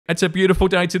It's a beautiful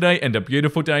day today and a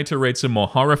beautiful day to read some more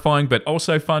horrifying but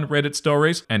also fun Reddit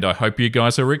stories, and I hope you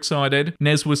guys are excited.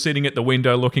 Nez was sitting at the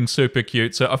window looking super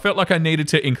cute, so I felt like I needed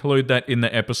to include that in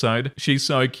the episode. She's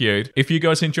so cute. If you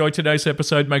guys enjoyed today's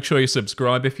episode, make sure you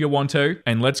subscribe if you want to,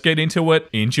 and let's get into it.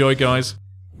 Enjoy, guys.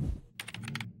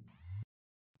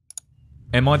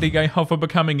 Am I the gay hoe for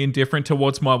becoming indifferent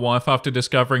towards my wife after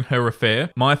discovering her affair?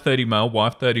 My 30 male,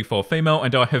 wife 34 female,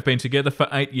 and I have been together for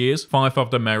 8 years, 5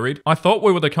 of them married. I thought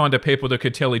we were the kind of people that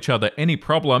could tell each other any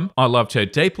problem. I loved her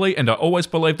deeply, and I always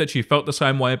believed that she felt the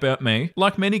same way about me.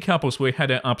 Like many couples, we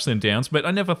had our ups and downs, but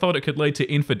I never thought it could lead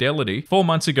to infidelity. 4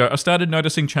 months ago, I started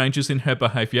noticing changes in her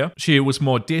behavior. She was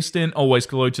more distant, always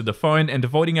glued to the phone, and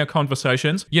avoiding our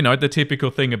conversations. You know, the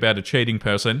typical thing about a cheating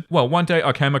person. Well, one day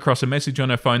I came across a message on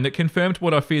her phone that confirmed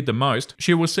what I feared the most.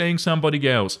 She was seeing somebody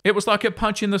else. It was like a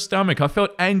punch in the stomach. I felt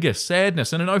anger,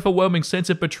 sadness, and an overwhelming sense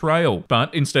of betrayal.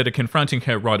 But instead of confronting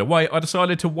her right away, I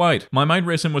decided to wait. My main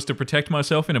reason was to protect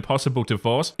myself in a possible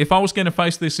divorce. If I was going to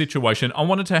face this situation, I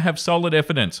wanted to have solid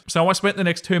evidence. So I spent the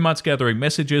next 2 months gathering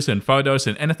messages and photos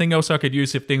and anything else I could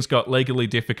use if things got legally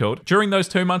difficult. During those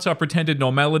 2 months, I pretended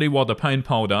normality while the pain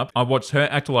piled up. I watched her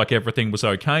act like everything was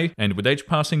okay, and with each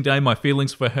passing day, my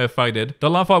feelings for her faded. The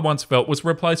love I once felt was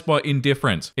replaced by indifference.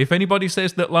 If anybody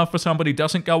says that love for somebody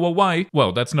doesn't go away,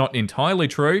 well, that's not entirely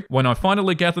true. When I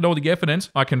finally gathered all the evidence,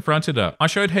 I confronted her. I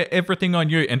showed her everything I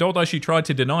knew, and although she tried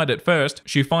to deny it at first,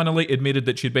 she finally admitted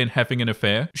that she'd been having an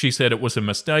affair. She said it was a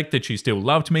mistake, that she still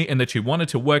loved me, and that she wanted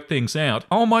to work things out.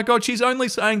 Oh my god, she's only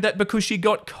saying that because she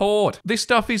got caught. This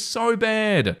stuff is so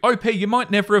bad. OP, you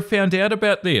might never have found out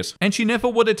about this. And she never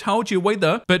would have told you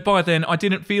either. But by then, I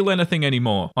didn't feel anything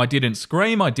anymore. I didn't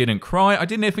scream, I didn't cry, I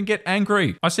didn't even get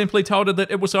angry. I simply told her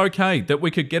that it was okay, that we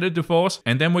could get a divorce,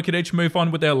 and then we could each move on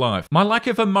with our life. My lack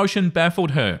of emotion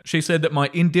baffled her. She said that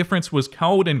my indifference was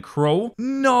cold and cruel.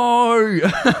 No!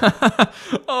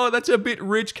 Oh, that's a bit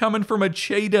rich coming from a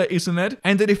cheater, isn't it?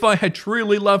 And that if I had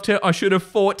truly loved her, I should have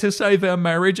fought to save our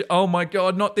marriage. Oh my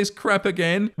god, not this crap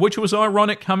again. Which was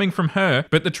ironic coming from her,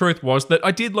 but the truth was that I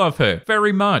did love her,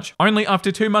 very much. Only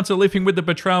after 2 months of living with the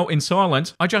betrayal in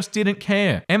silence, I just didn't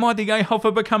care. Am I the gay hoe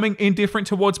for becoming indifferent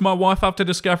towards my wife after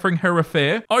discovering her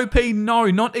affair? OP, no,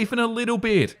 not even a little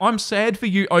bit. I'm sad for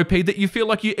you, OP, that you feel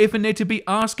like you even need to be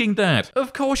asking that.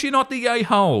 Of course you're not the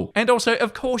a-hole. And also,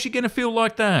 of course you're gonna feel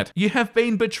like that. You have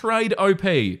been betrayed, OP.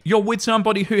 You're with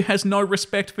somebody who has no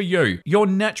respect for you. You're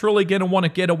naturally gonna want to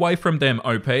get away from them,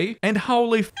 OP. And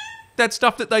holy that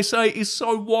stuff that they say is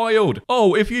so wild.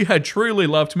 Oh, if you had truly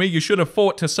loved me, you should have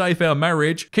fought to save our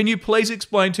marriage. Can you please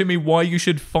explain to me why you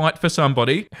should fight for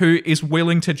somebody who is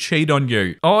willing to cheat on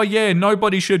you? Oh yeah,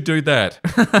 nobody should do that.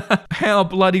 How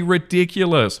bloody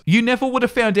ridiculous. You never would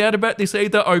have found out about this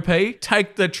either, OP.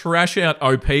 Take the trash out,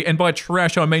 OP. And by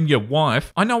trash, I mean your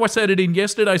wife. I know I said it in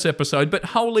yesterday's episode, but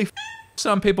holy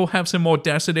some people have some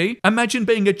audacity. Imagine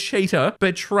being a cheater,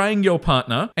 betraying your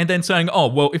partner, and then saying, oh,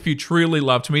 well, if you truly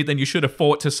loved me, then you should have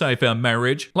fought to save our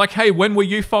marriage. Like, hey, when were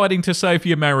you fighting to save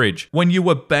your marriage? When you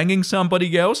were banging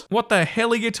somebody else? What the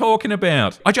hell are you talking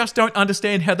about? I just don't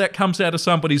understand how that comes out of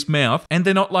somebody's mouth, and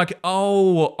they're not like,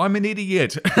 oh, I'm an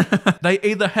idiot. They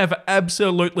either have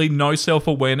absolutely no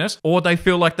self-awareness, or they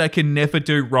feel like they can never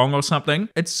do wrong or something.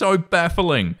 It's so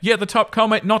baffling. Yeah, the top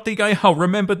comment, not the gay hoe.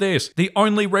 Remember this. The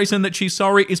only reason that she's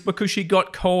sorry is because she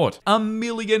got caught.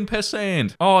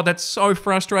 1,000,000%. Oh, that's so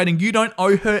frustrating. You don't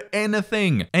owe her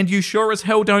anything. And you sure as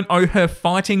hell don't owe her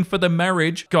fighting for the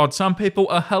marriage. God, some people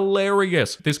are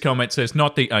hilarious. This comment says,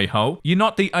 not the a-hole. You're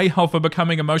not the a-hole for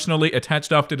becoming emotionally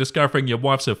attached after discovering your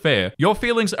wife's affair. Your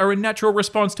feelings are a natural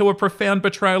response to a profound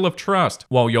betrayal of trust.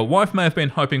 While your wife may have been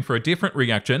hoping for a different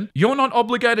reaction, you're not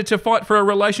obligated to fight for a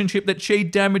relationship that she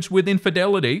damaged with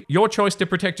infidelity. Your choice to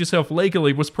protect yourself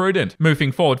legally was prudent.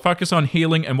 Moving forward, focus on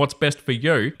healing and what's best for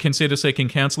you. Consider seeking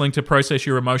counseling to process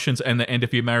your emotions and the end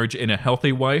of your marriage in a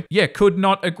healthy way. Yeah, could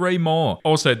not agree more.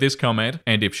 Also, this comment,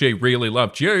 and if she really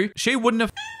loved you, she wouldn't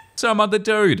have some other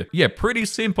dude. Yeah, pretty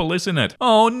simple, isn't it?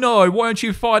 Oh no, why aren't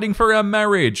you fighting for our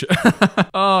marriage?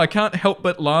 Oh, I can't help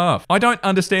but laugh. I don't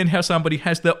understand how somebody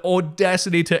has the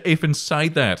audacity to even say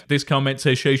that. This comment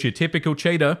says she's your typical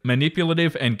cheater,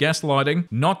 manipulative and gaslighting,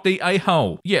 not the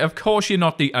a-hole. Yeah, of course you're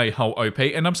not the a-hole, OP,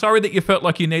 and I'm sorry that you felt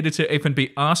like you needed to even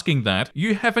be asking that.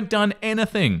 You haven't done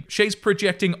anything. She's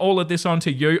projecting all of this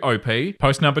onto you, OP.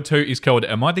 Post number 2 is called,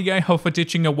 Am I the a-hole for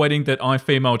ditching a wedding that I,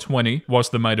 female 20, was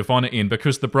the maid of honor in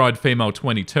because the bride bride, female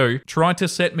 22, tried to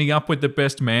set me up with the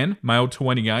best man, male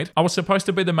 28. I was supposed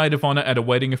to be the maid of honor at a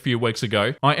wedding a few weeks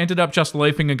ago. I ended up just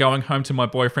leaving and going home to my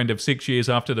boyfriend of 6 years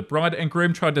after the bride and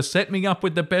groom tried to set me up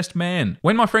with the best man.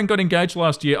 When my friend got engaged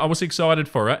last year, I was excited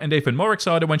for her, and even more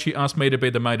excited when she asked me to be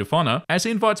the maid of honor. As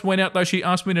invites went out though, she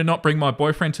asked me to not bring my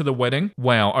boyfriend to the wedding.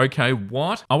 Wow, okay,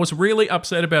 what? I was really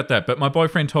upset about that, but my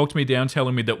boyfriend talked me down,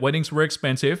 telling me that weddings were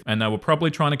expensive and they were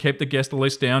probably trying to keep the guest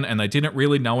list down and they didn't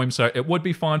really know him, so it would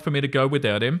be fine for me to go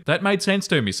without him. That made sense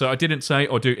to me, so I didn't say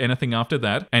or do anything after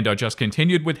that, and I just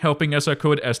continued with helping as I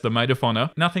could as the maid of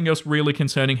honor. Nothing else really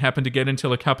concerning happened again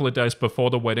until a couple of days before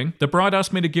the wedding. The bride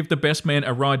asked me to give the best man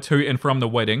a ride to and from the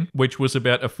wedding, which was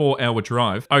about a 4-hour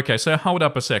drive. Okay, so hold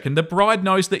up a second. The bride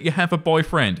knows that you have a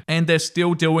boyfriend, and they're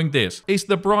still doing this. Is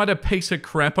the bride a piece of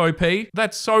crap, OP?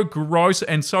 That's so gross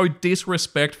and so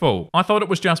disrespectful. I thought it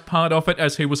was just part of it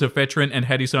as he was a veteran and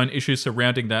had his own issues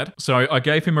surrounding that, so I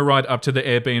gave him a ride up to the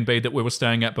Airbnb that we were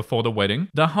staying at before the wedding.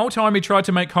 The whole time he tried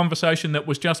to make conversation that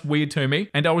was just weird to me,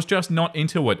 and I was just not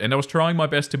into it, and I was trying my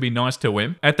best to be nice to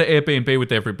him. At the Airbnb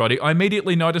with everybody, I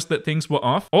immediately noticed that things were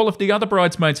off. All of the other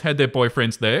bridesmaids had their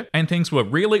boyfriends there, and things were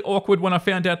really awkward when I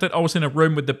found out that I was in a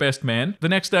room with the best man. The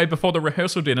next day before the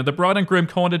rehearsal dinner, the bride and groom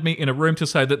cornered me in a room to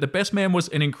say that the best man was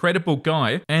an incredible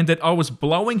guy and that I was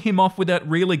blowing him off without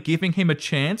really giving him a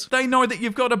chance. They know that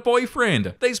you've got a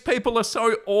boyfriend. These people are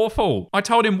so awful. I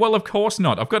told him, well, of course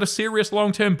not. I've got a serious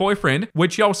long-term boyfriend,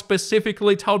 which y'all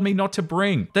specifically told me not to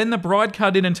bring. Then the bride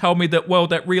cut in and told me that, well,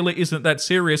 that really isn't that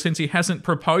serious since he hasn't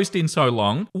proposed in so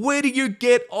long. Where do you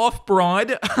get off,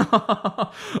 bride?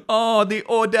 Oh, the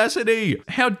audacity.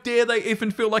 How dare they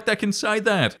even feel like they can say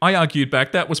that? I argued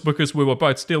back that was because we were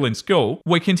both still in school.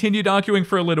 We continued arguing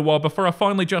for a little while before I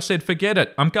finally just said, forget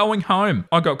it, I'm going home.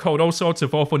 I got called all sorts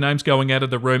of awful names going out of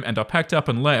the room and I packed up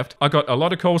and left. I got a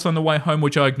lot of calls on the way home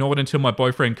which I ignored until my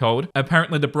boyfriend called.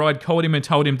 Apparently the bride called him and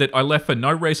told him that I left for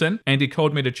no reason, and he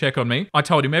called me to check on me. I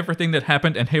told him everything that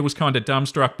happened and he was kind of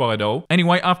dumbstruck by it all.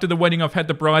 Anyway, after the wedding I've had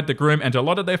the bride, the groom and a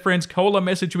lot of their friends call or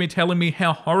message me telling me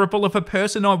how horrible of a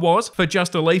person I was for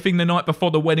just leaving the night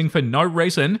before the wedding for no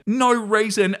reason. No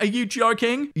reason? Are you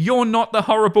joking? You're not the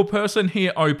horrible person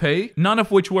here, OP. None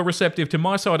of which were receptive to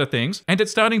my side of things, and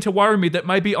it's starting to worry me that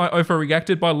maybe I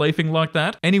overreacted by leaving like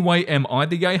that. Anyway, am I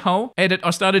the a-hole? Edit,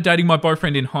 I started dating my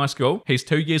boyfriend in high school. He's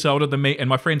 2 years older than me and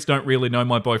my friends don't really know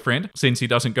my boyfriend since he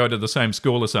doesn't go to the same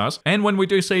school as us, and when we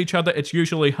do see each other it's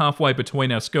usually halfway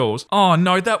between our schools. Oh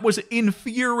no, that was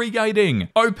infuriating.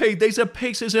 OP, these are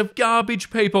pieces of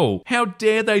garbage people. How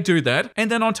dare they do that? And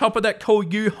then on top of that call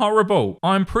you horrible.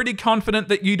 I'm pretty confident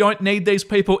that you don't need these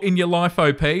people in your life,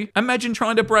 OP. Imagine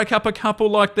trying to break up a couple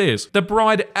like this. The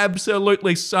bride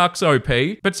absolutely sucks, OP,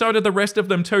 but so do the rest of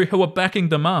them too who are backing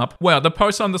them up. Wow, the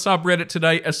posts on the subreddit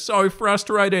today are so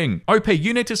frustrating. OP,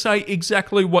 you need to say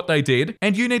exactly what they did,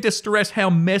 and you need to stress how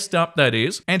messed up that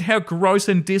is, and how gross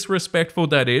and disrespectful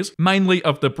that is, mainly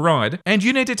of the bride, and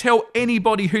you need to tell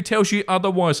anybody who tells you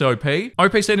otherwise, OP.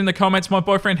 OP said in the comments, my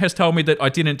boyfriend has told me that I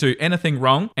didn't do anything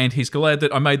wrong, and he's glad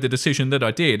that I made the decision that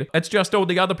I did. It's just all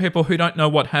the other people who don't know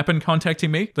what happened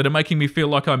contacting me that are making me feel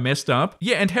like I messed up.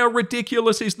 Yeah, and how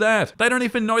ridiculous is that? They don't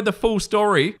even know the full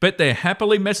story, but they're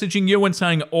happily messaging you and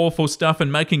saying awful stuff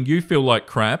and making you feel like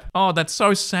crap. Oh, that's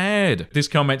so sad. This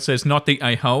comment says, not the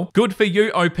a-hole. Good for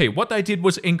you, OP. What they did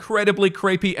was incredibly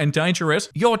creepy and dangerous.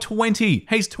 You're 20.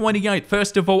 He's 28,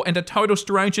 first of all, and a total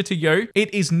stranger to you.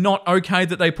 It is not okay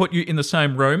that they put you in the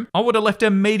same room. I would have left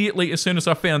immediately as soon as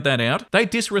I found that out. They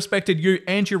disrespected you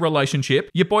and your relationship.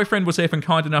 Your boyfriend was even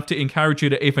kind enough to encourage you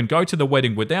to even go to the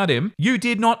wedding without him. You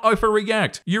did not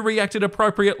overreact. You reacted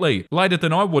appropriately. Later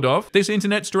than I would have. This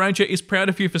internet stranger is proud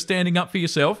of you for standing up for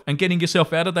yourself and getting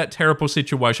yourself out of that terrible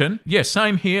situation. Yeah,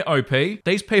 same here, OP.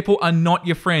 These people are not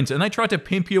your friends and they try to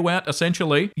pimp you out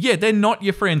essentially. Yeah, they're not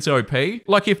your friends, OP.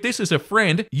 Like if this is a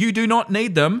friend, you do not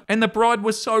need them, and the bride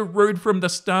was so rude from the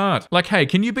start. Like, hey,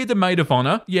 can you be the maid of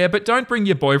honor? Yeah, but don't bring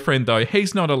your boyfriend though.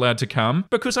 He's not allowed to come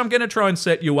because I'm gonna try and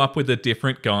set you up with a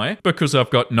different guy because I've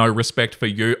got no respect for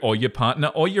you or your partner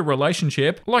or your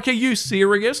relationship. Like, are you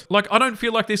serious? Like, I don't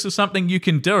feel like this is something you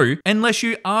can do unless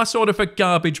you are sort of a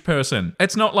garbage person.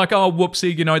 It's not like, oh,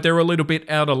 whoopsie, you know, they're a little bit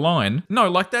out of line. No,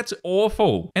 like that's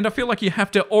awful. And I feel like you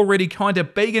have to already kind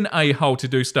of be an a-hole to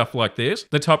do stuff like this.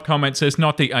 The top comment says,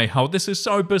 not the a-hole. This is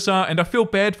so bizarre and I feel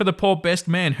bad for the poor best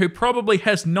man who probably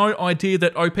has no idea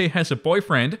that OP has a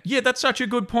boyfriend. Yeah, that's such a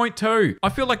good point too. I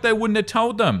feel like they wouldn't have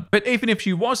told them. But even if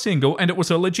she was single and it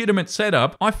was a legitimate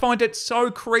setup, I find it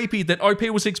so creepy that OP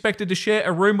was expected to share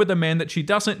a room with a man that she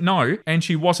doesn't know and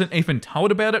she wasn't even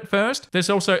told about it first. There's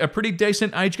also a pretty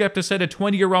decent age gap to set a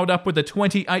 20-year-old up with a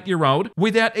 28-year-old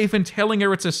without even telling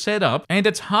her it's a setup, and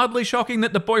it's hardly shocking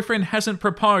that the boyfriend hasn't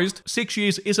proposed. 6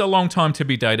 years is a long time to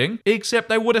be dating, except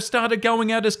they would have started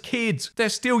going out as kids. They're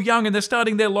still young and they're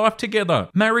starting their life together.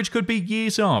 Marriage could be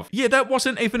years off. Yeah, that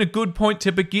wasn't even a good point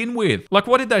to begin with. Like,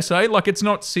 what did they say? Like, it's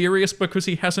not serious because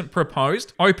he hasn't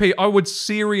proposed? OP, I would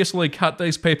seriously cut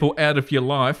these people out of your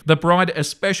life. The bride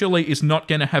especially is not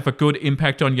going to have a good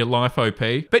impact on your life, OP.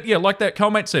 But yeah, like that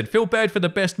comment said, feel bad for the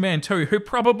best man too, who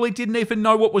probably didn't even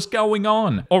know what was going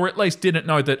on. Or at least didn't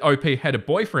know that OP had a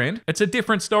boyfriend. It's a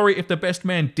different story if the best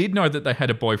man did know that they had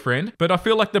a boyfriend, but I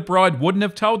feel like the bride wouldn't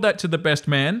have told that to the best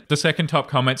man. The second top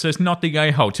comment says, not the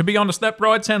a-hole. To be honest, that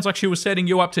bride sounds like she was setting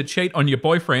you up to cheat on your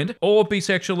boyfriend or be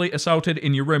sexually assaulted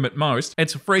in your room at most.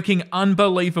 It's freaking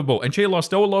unbelievable, and she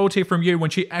lost all loyalty from you when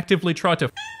she actively tried to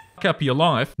up your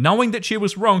life. Knowing that she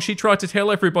was wrong, she tried to tell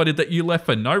everybody that you left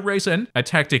for no reason, a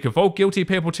tactic of all guilty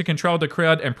people to control the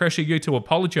crowd and pressure you to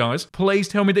apologize. Please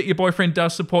tell me that your boyfriend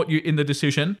does support you in the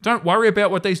decision. Don't worry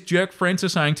about what these jerk friends are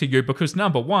saying to you, because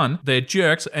number one, they're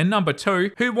jerks, and number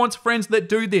two, who wants friends that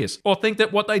do this or think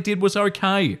that what they did was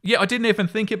okay? Yeah, I didn't even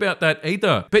think about that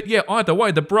either. But yeah, either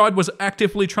way, the bride was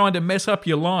actively trying to mess up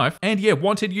your life and yeah,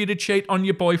 wanted you to cheat on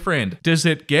your boyfriend. Does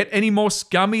it get any more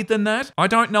scummy than that? I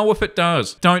don't know if it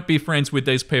does. Don't be friends with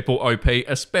these people, OP,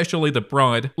 especially the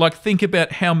bride. Like, think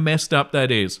about how messed up that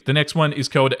is. The next one is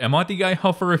called, am I the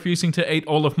a-hole for refusing to eat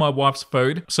all of my wife's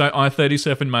food? So I,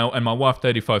 37 male, and my wife,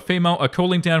 35 female, are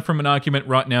cooling down from an argument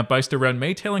right now based around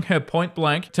me telling her point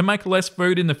blank to make less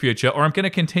food in the future, or I'm going to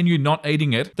continue not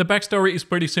eating it. The backstory is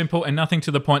pretty simple and nothing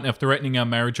to the point of threatening our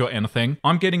marriage or anything.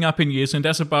 I'm getting up in years, and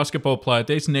as a basketball player,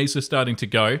 these knees are starting to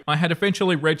go. I had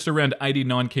eventually reached around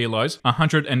 89 kilos,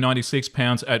 196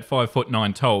 pounds at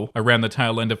 5'9" tall, around the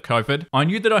tail end of COVID. I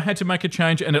knew that I had to make a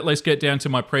change and at least get down to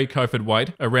my pre-COVID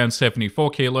weight, around 74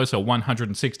 kilos or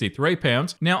 163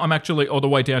 pounds. Now I'm actually all the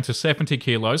way down to 70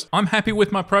 kilos. I'm happy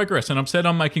with my progress and I'm set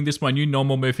on making this my new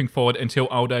normal moving forward until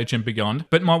old age and beyond.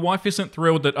 But my wife isn't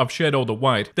thrilled that I've shed all the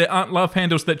weight. There aren't love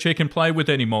handles that she can play with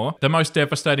anymore. The most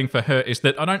devastating for her is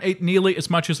that I don't eat nearly as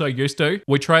much as I used to.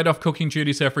 We trade off cooking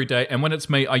duties every day, and when it's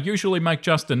me, I usually make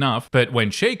just enough. But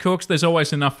when she cooks, there's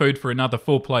always enough food for another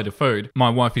full plate of food. My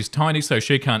wife is tiny, so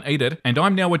she can't eat it, and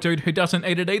I'm now a dude who doesn't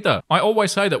eat it either. I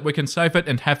always say that we can save it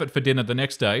and have it for dinner the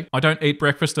next day. I don't eat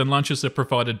breakfast, and lunches are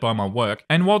provided by my work.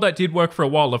 And while that did work for a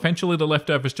while, eventually the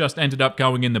leftovers just ended up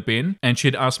going in the bin, and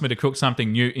she'd asked me to cook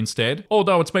something new instead.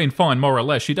 Although it's been fine, more or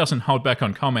less, she doesn't hold back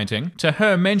on commenting. To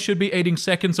her, men should be eating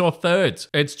seconds or thirds.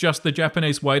 It's just the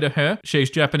Japanese way to her. She's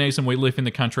Japanese and we live in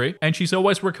the country, and she's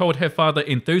always recalled her father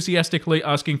enthusiastically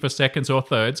asking for seconds or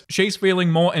thirds. She's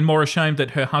feeling more and more ashamed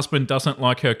that her husband doesn't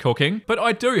like her cooking, but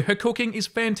I do. Her cooking is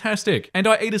fantastic, and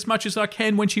I eat as much as I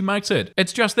can when she makes it.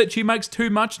 It's just that she makes too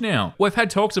much now. We've had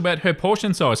talks about her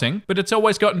portion sizing, but it's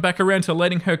always gotten back around to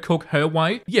letting her cook her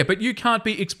way. Yeah, but you can't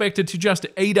be expected to just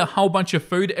eat a whole bunch of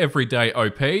food every day,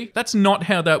 OP. That's not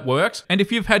how that works. And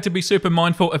if you've had to be super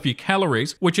mindful of your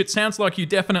calories, which it sounds like you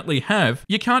definitely have,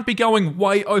 you can't be going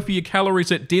way over your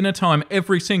calories at dinner time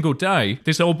every single day.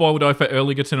 This all boiled over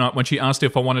earlier tonight when she asked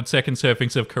if I wanted second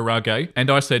servings of karage, and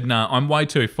I said, nah, I'm way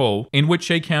too full, in which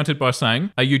she countered by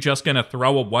saying, are you just gonna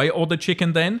throw away all the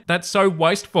chicken then? That's so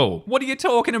wasteful. What are you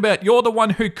talking about? You're the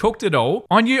one who cooked it all.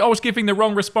 I knew I was giving the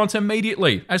wrong response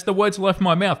immediately as the words left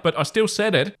my mouth, but I still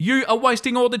said it. You are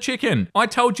wasting all the chicken. I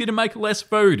told you to make less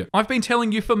food. I've been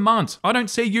telling you for months. I don't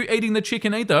see you eating the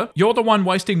chicken either. You're the one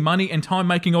wasting money and time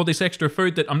making all this extra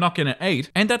food that I'm not gonna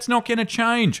eat, and that's not gonna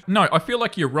change. No, I feel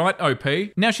like you're right,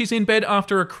 OP. Now she's in bed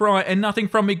after a cry and nothing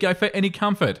from me gave her any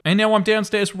comfort. And now I'm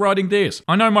downstairs writing this.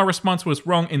 I know my response was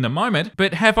wrong in the moment,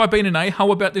 but have I been an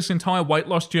a-hole about this entire weight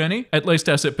loss journey? At least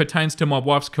as it pertains to my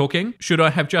wife's cooking? Should I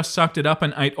have just sucked it up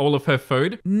and ate all of her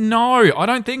food? No, I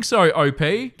don't think so, OP.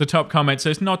 The top comment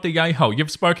says, not the a-hole.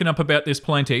 You've spoken up about this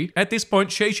plenty. At this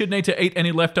point, she should need to eat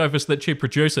any leftovers that she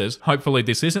produces. Hopefully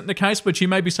this isn't the case, but she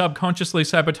may be subconsciously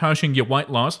sabotaging your weight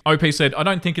loss. OP said, I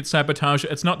don't think it's sabotage.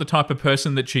 It's not the type of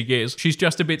person that she is. She's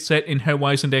just a bit set in her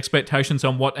ways and expectations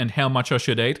on what and how much I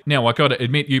should eat. Now, I gotta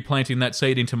admit, you planting that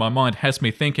seed into my mind has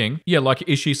me thinking, yeah, like,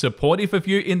 is she supportive of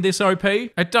you in this, OP?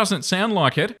 It doesn't sound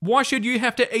like it. Why should you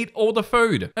have to eat all the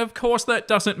food? Of course that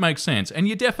doesn't make sense, and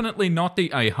you're definitely not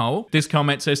the a-hole. This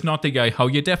comment says, not the a-hole.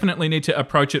 You definitely need to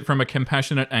approach it from a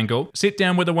compassionate angle. Sit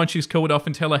down with her once she's cooled off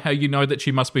and tell her how you know that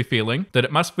she must be feeling, that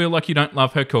it must feel like you don't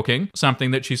love her cooking,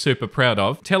 something that she's super proud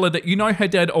of. Tell her that you know her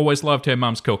dad always loved her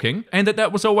mum's cooking, and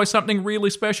that was always something really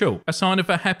special, a sign of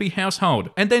a happy household.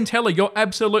 And then tell her you're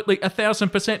absolutely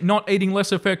 1000% not eating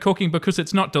less of her cooking because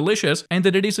it's not delicious, and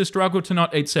that it is a struggle to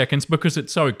not eat seconds because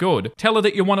it's so good. Tell her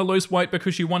that you want to lose weight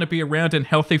because you want to be around and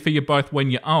healthy for you both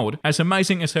when you're old. As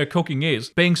amazing as her cooking is,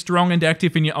 being strong and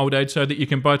active in your old age so that you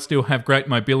can both still have great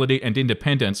mobility and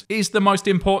independence is the most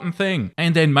important thing.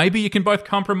 And then maybe you can both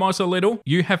compromise a little.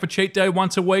 You have a cheat day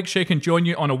once a week, she can join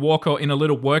you on a walk or in a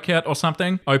little workout or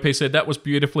something. OP said that was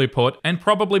beautifully put and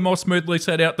probably more smoothly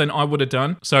set out than I would have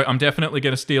done. So I'm definitely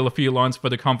going to steal a few lines for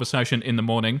the conversation in the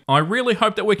morning. I really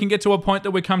hope that we can get to a point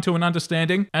that we come to an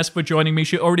understanding. As for joining me,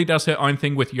 she already does her own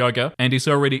thing with yoga and is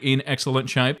already in excellent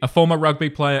shape. A former rugby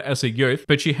player as a youth,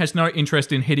 but she has no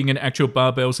interest in hitting an actual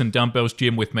barbells and dumbbells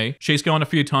gym with me. She's gone a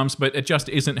few times, but it just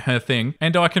isn't her thing,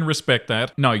 and I can respect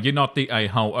that. No, you're not the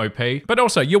a-hole, OP. But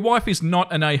also, your wife is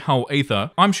not an a-hole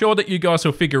either. I'm sure that you guys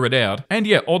will figure it out. And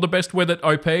yeah, all the best with it,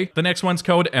 OP. The next one's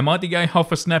called, Am I the a-hole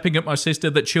for snapping at my sister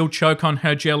that she'll choke on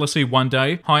her jealousy one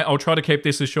day? Hi, I'll try to keep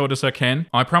this as short as I can.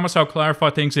 I promise I'll clarify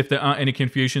things if there are any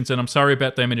confusions, and I'm sorry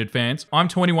about them in advance. I'm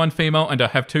 21 female and I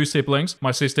have 2 siblings.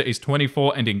 My sister is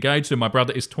 24 and engaged, and my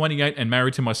brother is 28 and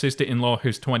married to my sister-in-law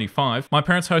who's 25. My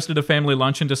parents hosted a family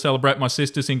luncheon to celebrate my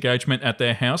sister's engagement at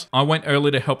their house. I went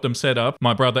early to help them set up.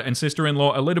 My brother and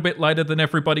sister-in-law a little bit later than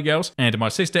everybody else, and my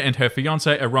sister and her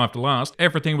fiance arrived last.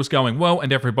 Everything was going well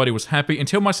and everybody was happy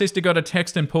until my sister got a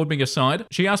text and pulled me aside.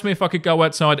 She asked me if I could go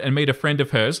outside and meet a friend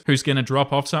of hers who's gonna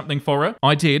drop off something for her.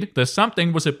 I did. The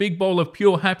something was a big bowl of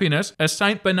pure happiness, a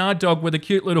Saint Bernard dog with a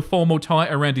cute little formal tie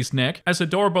around his neck. As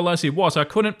adorable as he was, I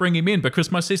couldn't bring him in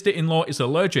because my sister-in-law is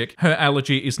allergic. Her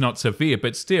allergy is not severe,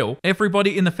 but still,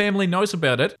 everybody in the family knows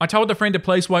about it. I told the friend to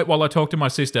please wait while I talked to my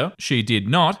sister. She did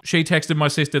not. She texted my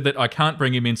sister that I can't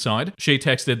bring him inside. She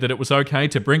texted that it was okay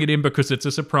to bring it in because it's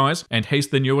a surprise and he's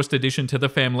the newest addition to the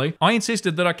family. I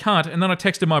insisted that I can't, and then I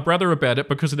texted my brother about it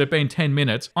because it had been 10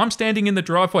 minutes. I'm standing in the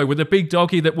driveway with a big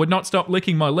doggy that would not stop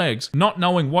licking my legs, not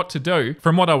knowing what to do.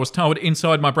 From what I was told,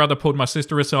 inside my brother pulled my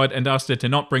sister aside and asked her to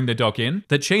not bring the dog in,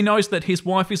 that she knows that his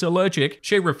wife is allergic.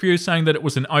 She refused, saying that it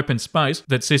was an open space,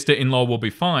 that sister-in-law will be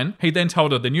fine. He then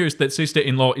told her the news that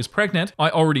sister-in-law is pregnant. I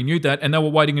already knew that, and they were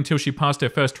waiting until she passed her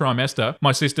first trimester.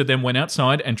 My sister then went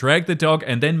outside and dragged the dog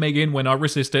and then me in when I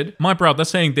resisted. My brother,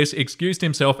 seeing this, excused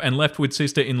himself and left with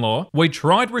sister-in-law. We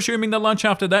tried resuming the lunch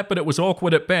after that, but it was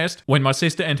awkward at best. When my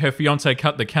sister and her fiance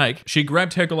cut the cake, she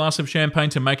grabbed her glass of champagne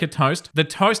to make a toast. The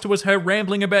toast was her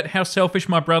rambling about how selfish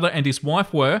my brother and his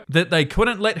wife were, that they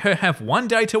couldn't let her have one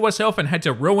day to herself and had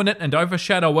to ruin it and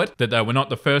overshadow it, that they were not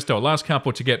the first or last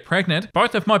couple to get pregnant.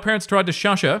 Both of my parents tried to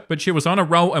shush her, but she was on a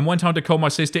roll and went on to call my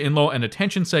sister-in-law an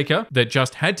attention seeker that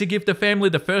just had to give the family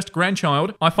the first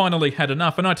grandchild. I finally had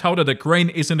enough, and I told her that green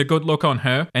isn't a good look on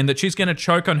her and that she's gonna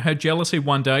choke on her jealousy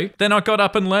one day. Then I got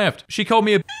up and left. She called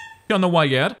me a on the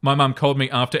way out. My mum called me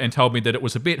after and told me that it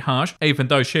was a bit harsh, even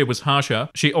though she was harsher.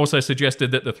 She also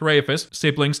suggested that the 3 of us,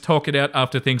 siblings, talk it out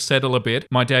after things settle a bit.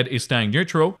 My dad is staying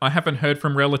neutral. I haven't heard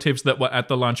from relatives that were at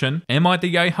the luncheon. Am I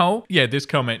the a-hole? Yeah, this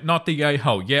comment, not the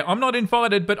a-hole. Yeah, I'm not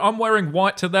invited, but I'm wearing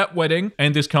white to that wedding.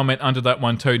 And this comment under that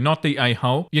one too, not the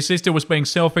a-hole. Your sister was being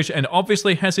selfish and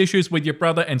obviously has issues with your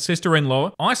brother and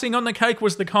sister-in-law. Icing on the cake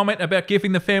was the comment about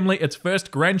giving the family its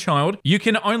first grandchild. You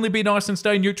can only be nice and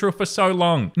stay neutral for so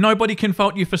long. Nobody can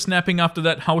fault you for snapping after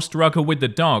that whole struggle with the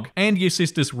dog and your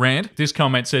sister's rant. This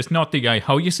comment says, not the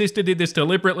a-hole. Your sister did this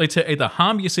deliberately to either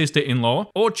harm your sister-in-law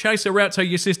or chase her out so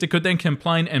your sister could then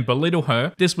complain and belittle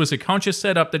her. This was a conscious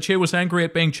setup that she was angry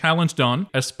at being challenged on,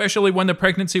 especially when the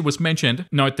pregnancy was mentioned.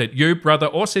 Note that you, brother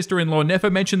or sister-in-law never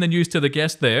mentioned the news to the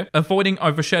guest there, avoiding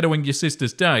overshadowing your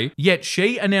sister's day, yet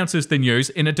she announces the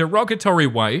news in a derogatory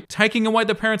way, taking away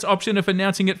the parents' option of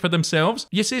announcing it for themselves.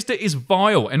 Your sister is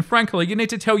vile, and frankly, you need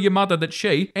to tell your mother that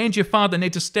she and your father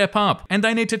need to step up, and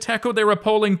they need to tackle their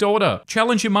appalling daughter.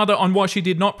 Challenge your mother on why she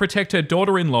did not protect her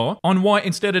daughter-in-law, on why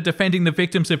instead of defending the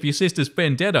victims of your sister's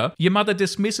vendetta, your mother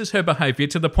dismisses her behavior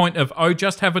to the point of, oh,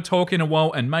 just have a talk in a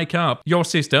while and make up. Your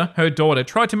sister, her daughter,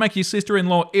 tried to make your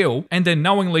sister-in-law ill, and then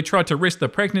knowingly tried to risk the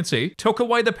pregnancy, took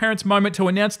away the parents' moment to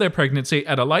announce their pregnancy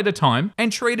at a later time,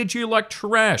 and treated you like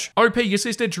trash. OP, your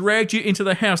sister dragged you into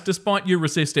the house despite you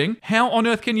resisting. How on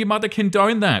earth can your mother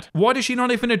condone that? Why does she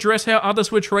not even address how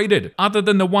others were treated, other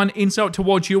than the one insult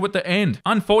towards you at the end?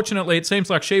 Unfortunately, it seems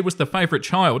like she was the favourite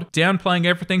child, downplaying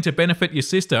everything to benefit your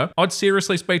sister. I'd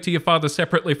seriously speak to your father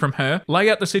separately from her, lay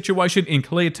out the situation in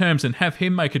clear terms and have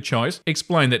him make a choice.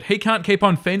 Explain that he can't keep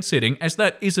on fence sitting, as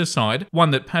that is a side,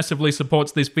 one that passively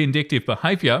supports this vindictive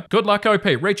behaviour. Good luck, OP.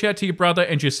 Reach out to your brother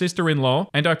and your sister-in-law.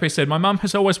 And OP said, my mum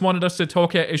has always wanted us to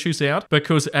talk our issues out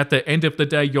because at the end of the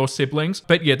day, you're siblings.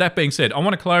 But yeah, that being said, I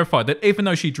want to clarify that even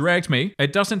though she dragged me,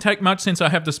 it doesn't take much since I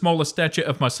have the smallest stature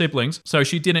of my siblings, so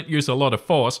she didn't use a lot of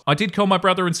force. I did call my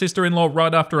brother and sister-in-law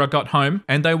right after I got home,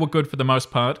 and they were good for the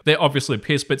most part. They're obviously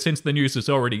pissed, but since the news is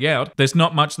already out, there's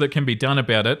not much that can be done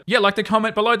about it. Yeah, like the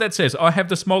comment below that says, I have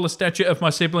the smallest stature of my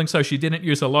siblings, so she didn't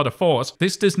use a lot of force.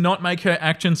 This does not make her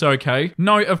actions okay.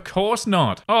 No, of course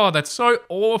not. Oh, that's so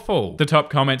awful. The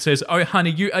top comment says, oh honey,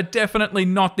 you are definitely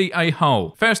not the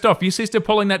a-hole. First off, your sister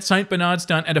pulling that St. Bernard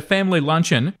stunt at a family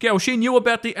luncheon. Girl, she knew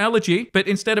about the allergy, but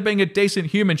instead of being a decent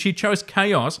human, she chose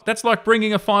chaos. That's like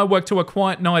bringing a firework to a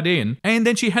quiet night in. And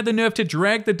then she had the nerve to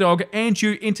drag the dog and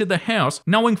you into the house,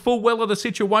 knowing full well of the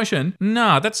situation.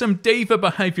 Nah, that's some diva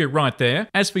behavior right there.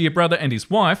 As for your brother and his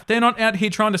wife, they're not out here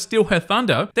trying to steal her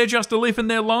thunder. They're just living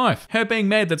their life. Her being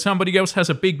mad that somebody else has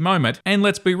a big moment, and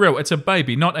let's be real, it's a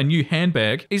baby, not a new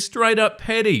handbag, is straight up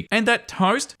petty. And that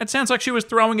toast? It sounds like she was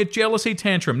throwing a jealousy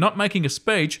tantrum, not making a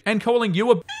speech, and calling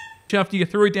you a after you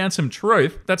threw down some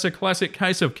truth. That's a classic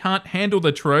case of can't handle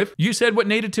the truth. You said what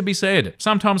needed to be said.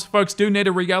 Sometimes folks do need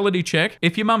a reality check.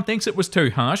 If your mum thinks it was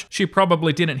too harsh, she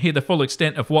probably didn't hear the full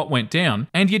extent of what went down.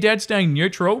 And your dad staying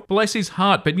neutral, bless his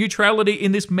heart, but neutrality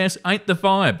in this mess ain't the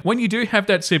vibe. When you do have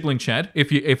that sibling chat,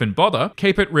 if you even bother,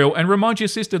 keep it real and remind your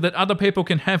sister that other people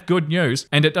can have good news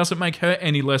and it doesn't make her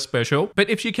any less special. But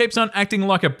if she keeps on acting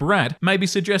like a brat, maybe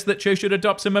suggest that she should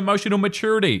adopt some emotional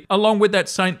maturity along with that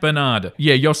St. Bernard.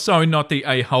 Yeah, you're so not the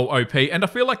a-hole OP, and I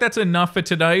feel like that's enough for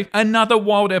today. Another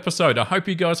wild episode. I hope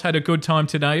you guys had a good time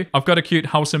today. I've got a cute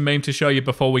wholesome meme to show you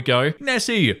before we go.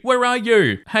 Nessie, where are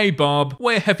you? Hey Bob,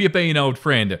 where have you been, old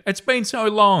friend? It's been so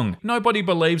long. Nobody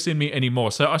believes in me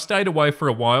anymore, so I stayed away for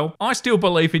a while. I still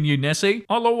believe in you, Nessie.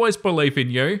 I'll always believe in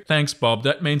you. Thanks, Bob.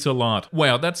 That means a lot.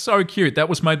 Wow, that's so cute. That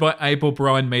was made by Abel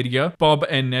Bryan Media, Bob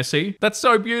and Nessie. That's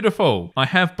so beautiful. I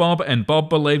have Bob and Bob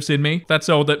believes in me. That's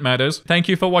all that matters. Thank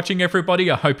you for watching, everybody.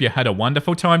 I hope you had a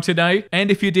wonderful time today.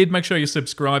 And if you did, make sure you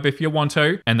subscribe if you want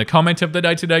to. And the comment of the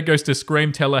day today goes to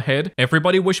Scream Tell Ahead.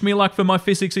 Everybody wish me luck for my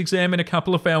physics exam in a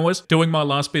couple of hours, doing my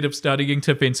last bit of studying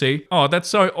to Vincey. Oh, that's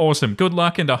so awesome. Good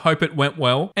luck and I hope it went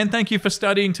well. And thank you for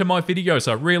studying to my videos.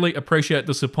 I really appreciate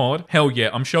the support. Hell yeah,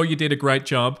 I'm sure you did a great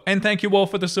job. And thank you all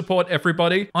for the support,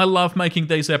 everybody. I love making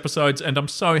these episodes and I'm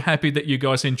so happy that you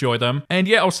guys enjoy them. And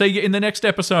yeah, I'll see you in the next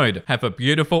episode. Have a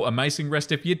beautiful, amazing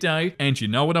rest of your day. And you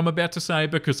know what I'm about to say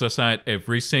because I say it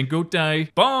every single day.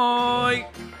 Bye!